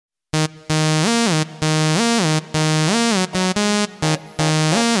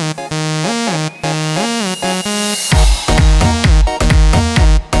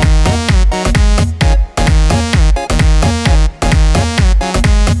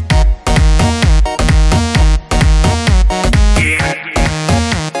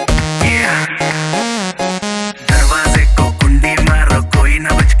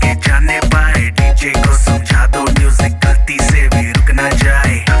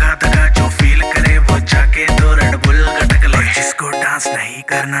नहीं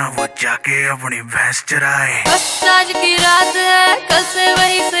करना वो जाके अपनी भैंस चराए। बस आज की रात है, कल से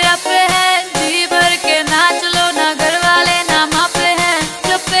वही से आपे है। जी भर के नाच लो, ना घर वाले ना मापे हैं।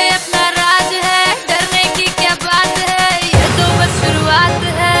 जब पे अपना राज है, डरने की क्या बात है। ये तो बस शुरुआत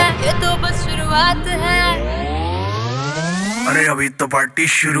है, ये तो बस शुरुआत है। अरे अभी तो पार्टी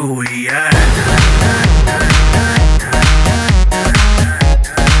शुरू हुई है।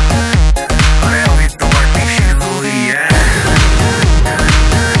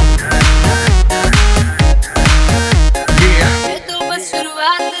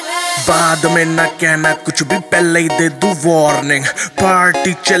 बाद में ना कहना कुछ भी, पहले ही दे दूं वार्निंग।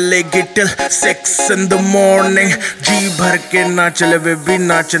 पार्टी चलेगी टिल 6 in the morning। जी भर के नाच ले वे भी,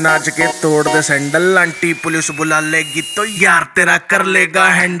 नाच नाच के तोड़ दे सैंडल। आंटी पुलिस बुला लेगी तो यार तेरा कर लेगा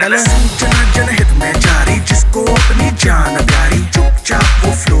हैंडल। सूचना जनहित में जारी, जिसको अपनी जान प्यारी। चुपचाप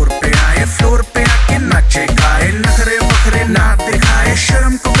वो फ्लोर पे आए, फ्लोर पे आके नाचे गाए। नखरे वखरे ना दिखाए,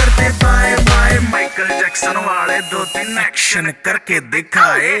 शर्म को कर दे बाय बाय। माइकल जैक्सन वाले 2-3 एक्शन करके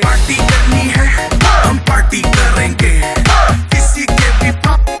दिखाए। पार्टी करनी है हम पार्टी करेंगे, किसी के भी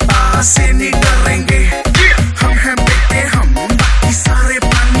पापा से नहीं डरेंगे। हम हैं बेटे हम, बाकी सारे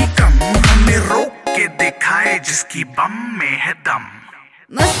पानी कम। हमें रोक के दिखाए जिसकी बम में है दम।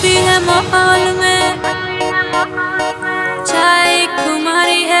 मस्ती है माहौल में, चाय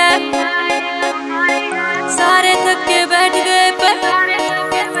खुमारी है। सारे थक के बैठ गए पर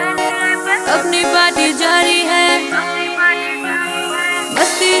अपनी पार्टी जारी है।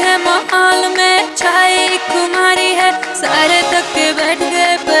 मस्ती है माहौल में, चाय खुमारी है। सारे थक के बैठ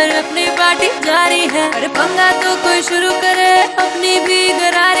गए पर अपनी पार्टी जारी है। अरे पंगा तो कोई शुरू करे, अपनी भी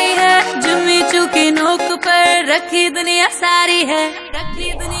गरारी है। जुम्मी चूकी नोक पर रखी दुनिया सारी है,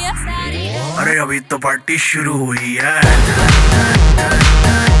 रखी दुनिया सारी है। अरे अभी तो पार्टी शुरू हुई है।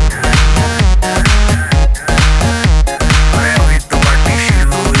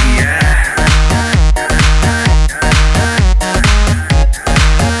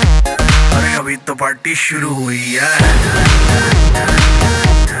 तो पार्टी शुरू हुई है।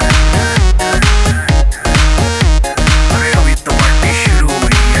 अरे अभी तो पार्टी शुरू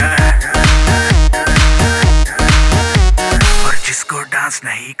हुई है। और जिसको डांस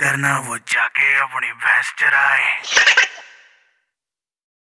नहीं करना वो जाके अपनी भैंस चराए।